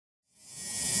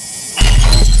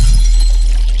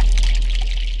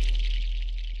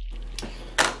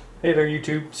Hey there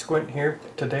YouTube, Squint here.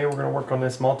 Today we're going to work on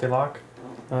this Mul-T-Lock.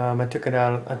 I took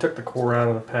the core out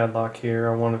of the padlock here.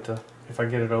 I wanted to, if I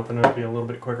get it open, it'll be a little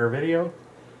bit quicker video.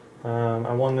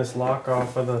 I won this lock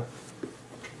off of the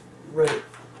Reddit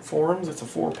forums. It's a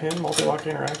 4-pin Mul-T-Lock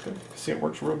interactive. See, it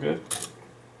works real good.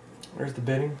 There's the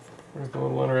bitting. There's the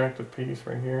little interactive piece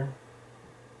right here.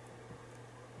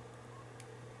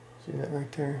 See that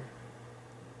right there?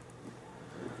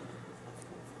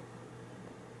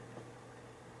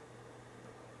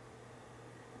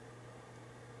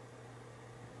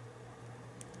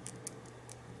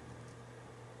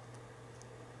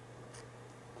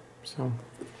 So,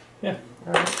 yeah,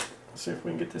 alright, let's see if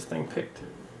we can get this thing picked.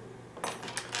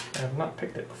 I have not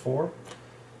picked it before.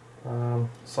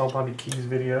 Saw Bobby Keyz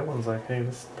video and was like, hey,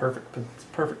 this is perfect, it's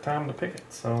perfect time to pick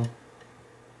it. So,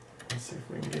 let's see if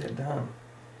we can get it done.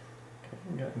 Okay,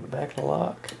 we got in the back of the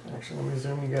lock. Actually, let me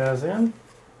zoom you guys in.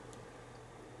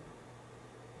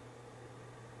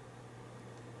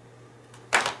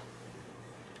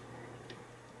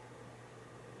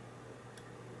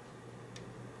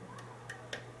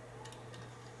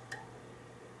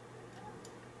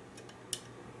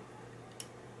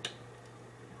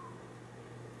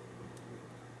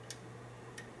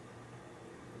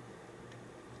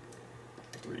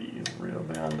 Three is real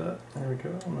bound up. There we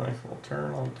go. Nice little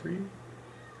turn on 3.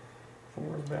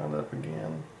 4 is bound up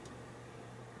again.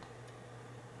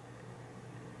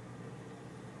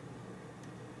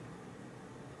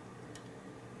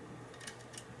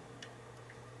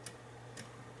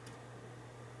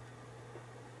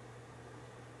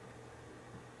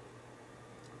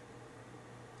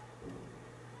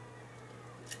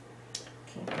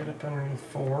 Can't get up underneath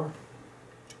 4.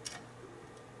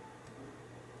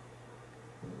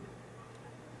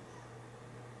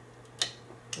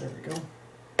 There we go.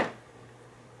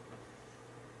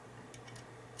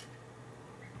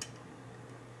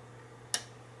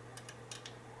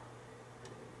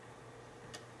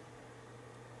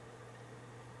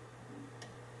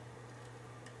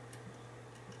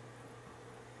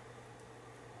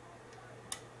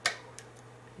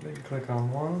 Then click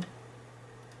on 1.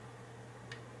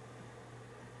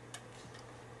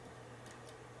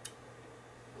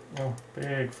 Oh,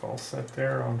 big false set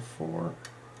there on 4.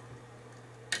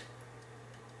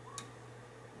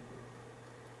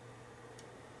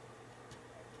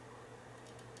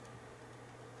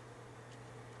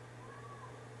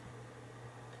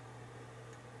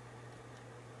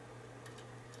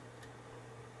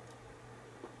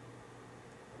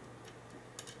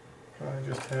 I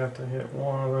just have to hit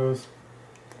one of those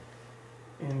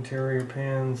interior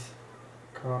pins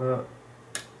caught up.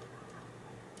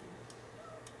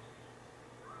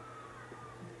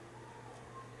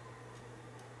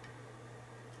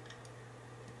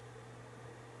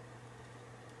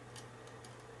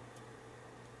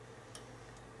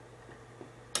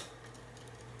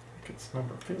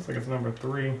 Feels like it's number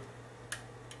 3.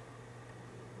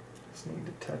 Just need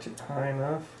to touch it high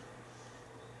enough.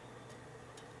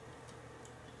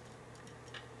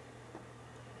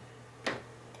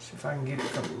 See if I can get it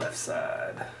from the left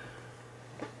side.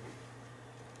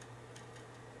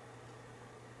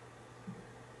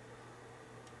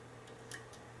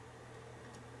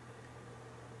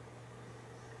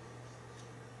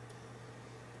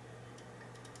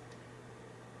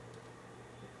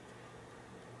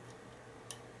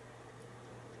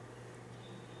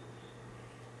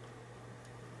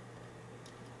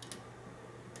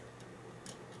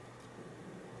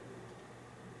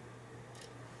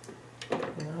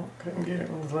 No, couldn't get it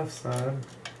on the left side.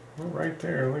 Oh, right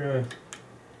there, look at it.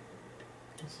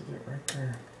 This is it right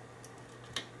there.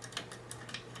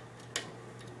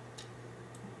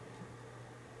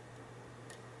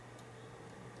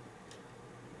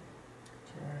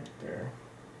 It's right there.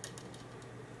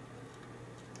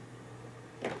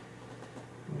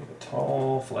 Need a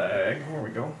tall flag. Here we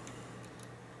go.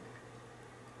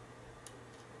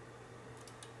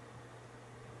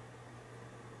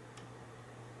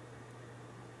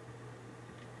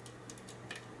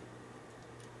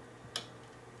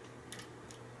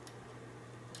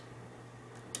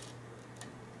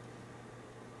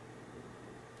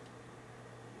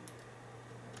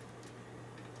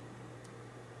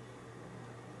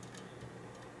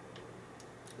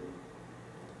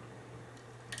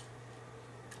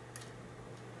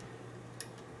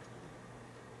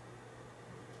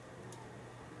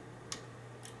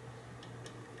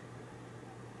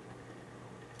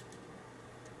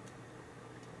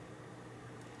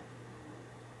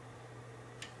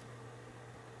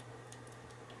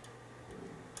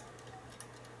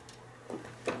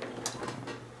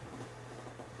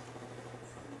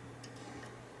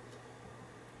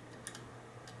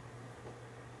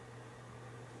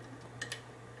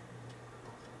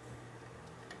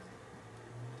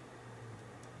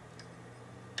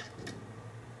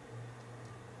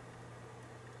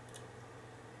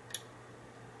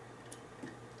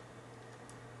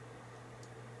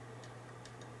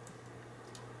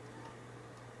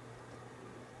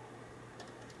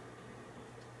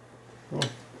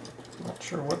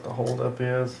 sure what the holdup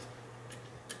is.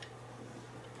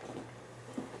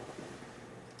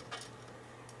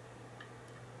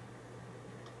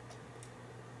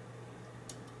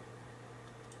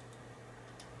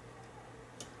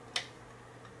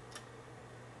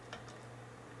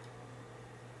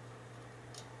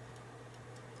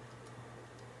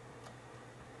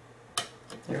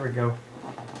 There we go.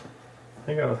 I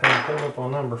think I was having pulled up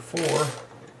on number 4,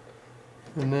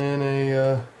 and then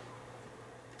a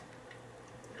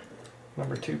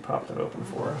number 2 popped it open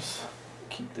for us.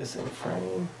 Keep this in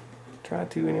frame. Try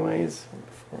to, anyways.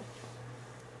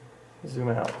 Zoom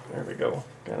out. There we go.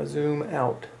 Gotta zoom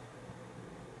out.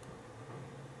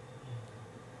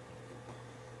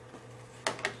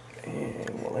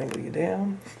 And we'll angle you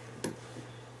down.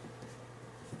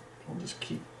 We'll just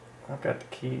keep. I've got the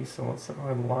key, so let's go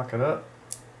ahead and lock it up.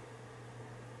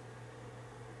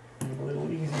 A little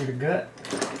easier to gut.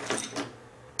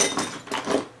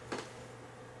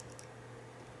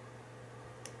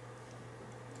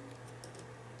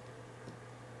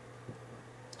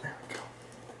 There we go.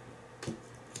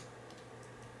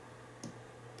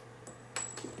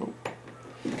 Oh,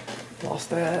 lost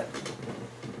that.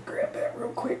 Grab that real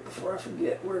quick before I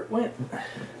forget where it went.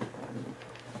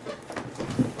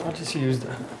 I'll just use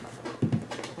the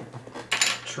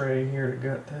tray here to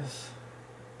gut this.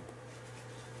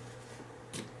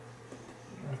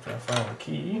 After I find the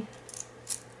key.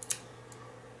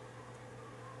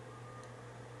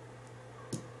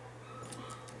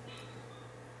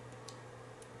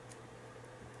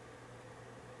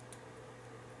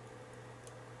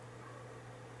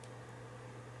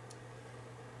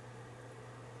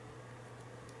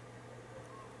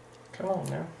 Come on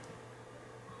now.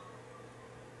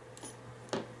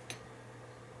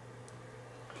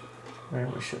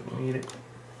 Well, we shouldn't need it.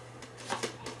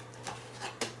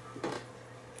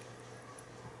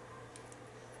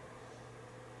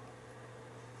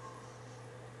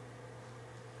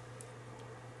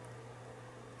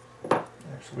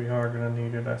 Actually, we are going to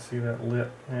need it. I see that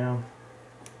lit now.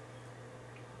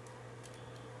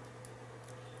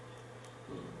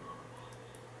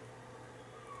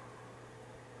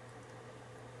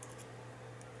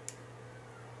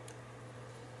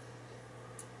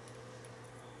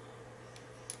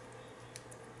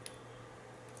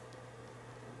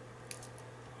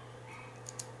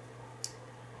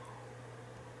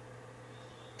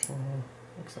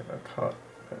 Looks like I caught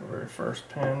that very first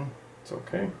pin. It's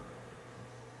okay.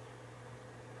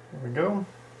 There we go.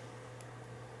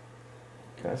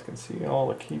 You guys can see all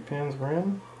the key pins were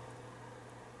in.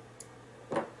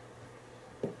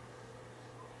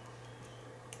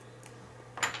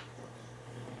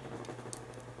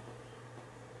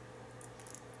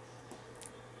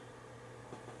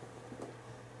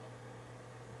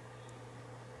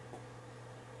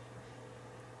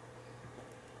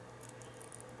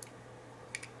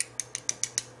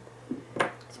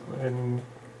 Go ahead and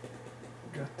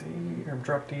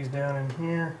drop these down in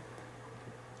here.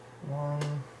 1,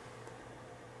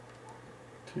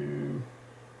 2,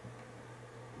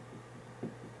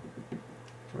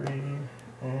 3,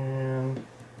 and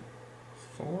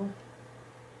 4.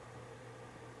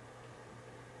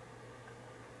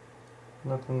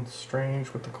 Nothing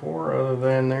strange with the core other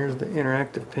than there's the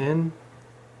interactive pin.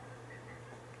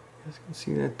 You guys can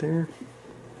see that there.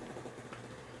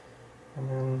 And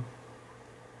then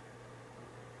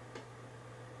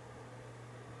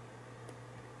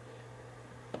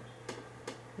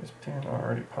this pin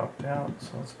already popped out,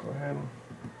 so let's go ahead and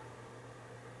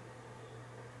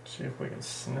see if we can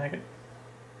snag it.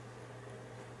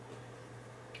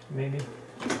 Maybe.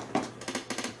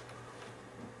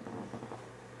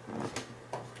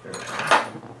 There we go.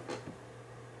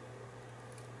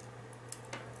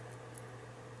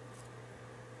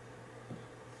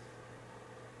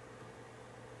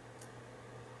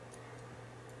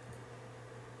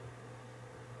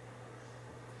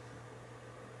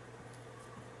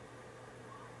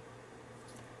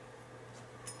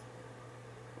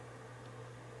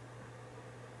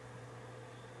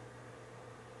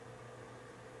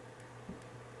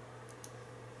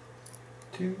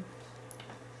 Two.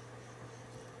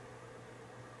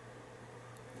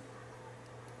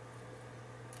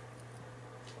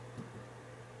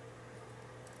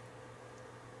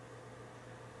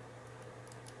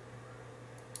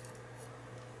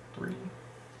 3.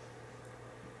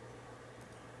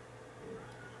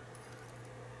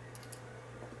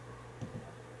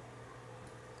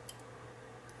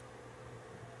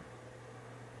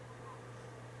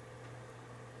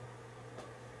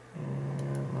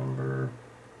 And number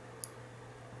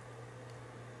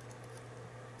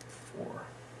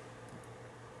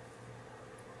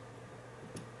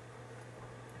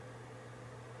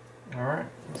Alright,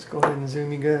 let's go ahead and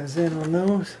zoom you guys in on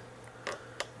those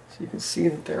so you can see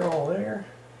that they're all there.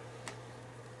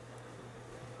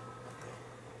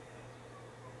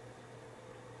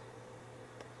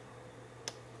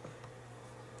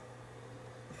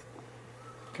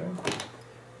 Okay,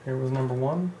 here was number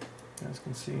one, as you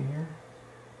can see here.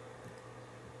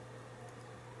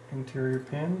 Interior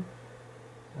pin,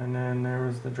 and then there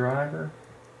was the driver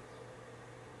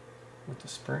with the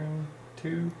spring,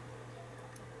 2,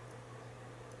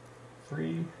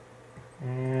 3,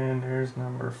 and there's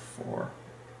number 4.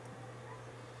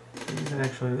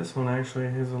 This one actually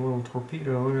has a little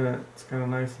torpedo. Look at that, it's got a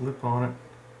nice lip on it.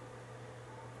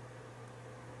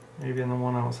 Maybe in the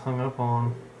one I was hung up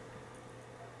on.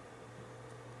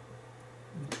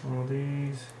 Each one of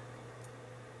these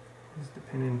is the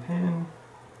pin in pin.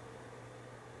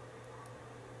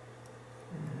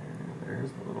 And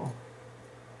there's the little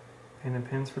pin and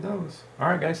pins for those.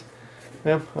 Alright guys,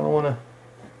 well, I don't want to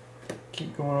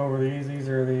keep going over these. These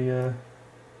are the,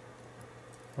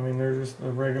 I mean, they're just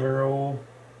the regular old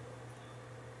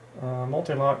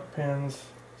Mul-T-Lock pins.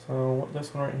 So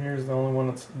this one right here is the only one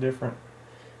that's different.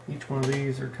 Each one of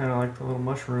these are kind of like the little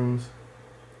mushrooms.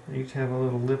 They each have a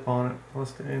little lip on it,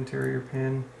 plus the interior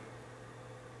pin.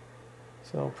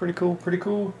 So pretty cool, pretty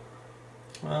cool.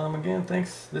 Again,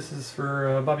 thanks. This is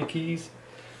for Bobby Keyz,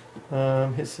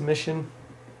 his submission,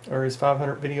 or his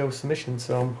 500 video submission.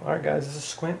 So, alright guys, this is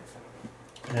Squint,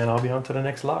 and I'll be on to the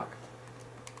next lock.